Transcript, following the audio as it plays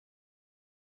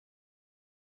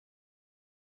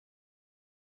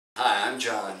Hi, I'm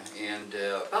John, and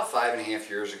about 5.5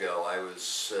 years ago I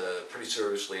was pretty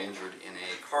seriously injured in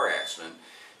a car accident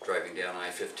driving down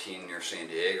I-15 near San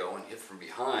Diego and hit from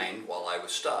behind while I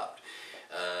was stopped.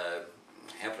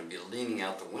 Happened to be leaning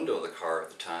out the window of the car at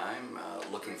the time,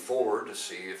 looking forward to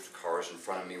see if the cars in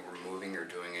front of me were moving or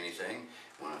doing anything.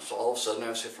 So all of a sudden I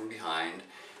was hit from behind.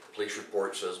 The police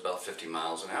report says about 50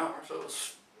 miles an hour, so it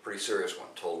was a pretty serious one.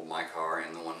 Totaled my car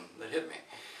and the one that hit me.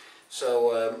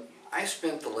 So I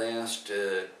spent the last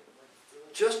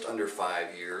just under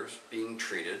 5 years being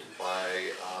treated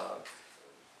by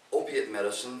opiate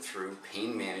medicine through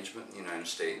pain management in the United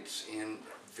States, and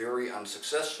very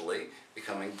unsuccessfully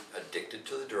becoming addicted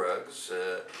to the drugs,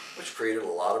 which created a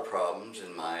lot of problems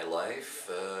in my life,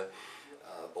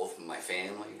 both in my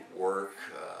family, work,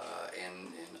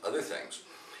 and other things.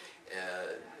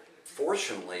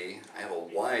 Fortunately, I have a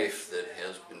wife that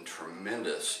has been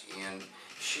tremendous, and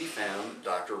she found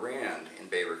Dr. Rand in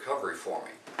Bay Recovery for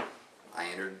me. I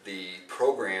entered the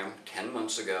program 10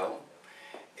 months ago,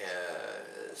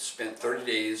 spent 30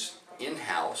 days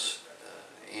in-house,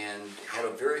 and had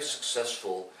a very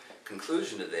successful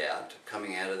conclusion to that.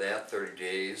 Coming out of that 30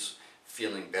 days,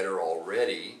 feeling better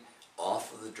already,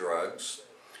 off of the drugs.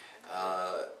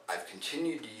 I've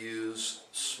continued to use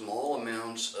small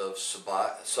amounts of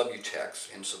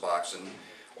Subutex and Suboxone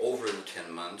over the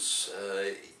 10 months,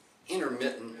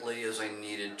 intermittently as I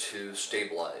needed to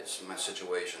stabilize my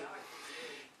situation.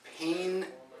 Pain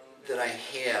that I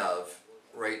have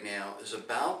right now is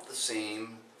about the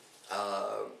same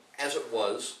as it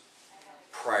was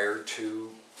prior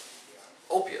to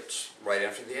opiates, right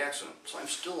after the accident. So I'm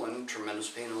still in tremendous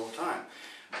pain all the time.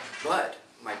 But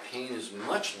my pain is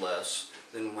much less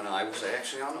than when I was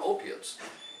actually on opiates.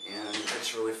 And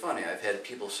it's really funny. I've had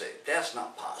people say, that's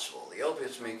not possible. The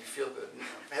opiates make you feel good.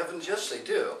 Heavens, yes they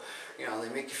do. You know, they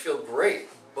make you feel great.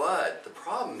 But the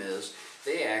problem is,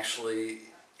 they actually,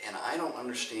 and I don't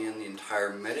understand the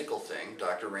entire medical thing.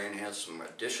 Dr. Rand has some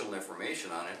additional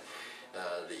information on it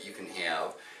that you can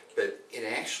have. But it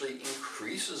actually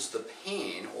increases the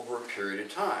pain over a period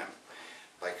of time.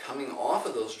 By coming off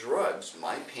of those drugs,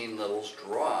 my pain levels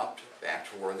dropped back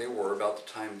to where they were about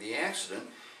the time of the accident.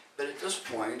 But at this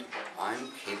point,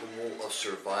 I'm capable of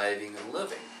surviving and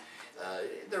living.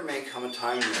 There may come a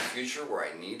time in the future where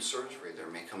I need surgery. There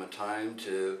may come a time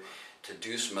to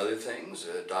do some other things.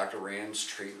 Dr. Rand's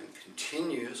treatment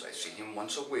continues. I see him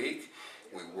once a week.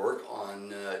 We work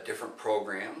on different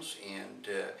programs, and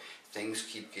things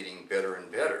keep getting better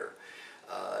and better.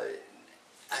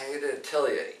 I gotta tell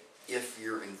you, if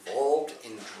you're involved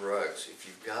in drugs, if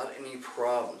you've got any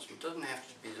problems, it doesn't have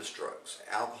to be just drugs,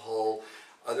 alcohol,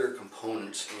 other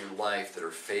components in your life that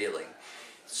are failing,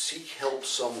 seek help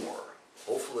somewhere.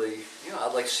 Hopefully, you know,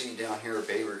 I'd like to see you down here at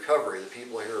Bay Recovery. The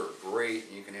people here are great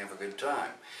and you can have a good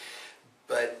time.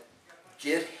 But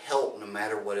get help no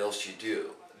matter what else you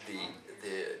do.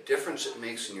 The difference it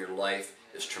makes in your life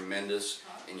is tremendous,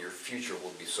 and your future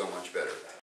will be so much better.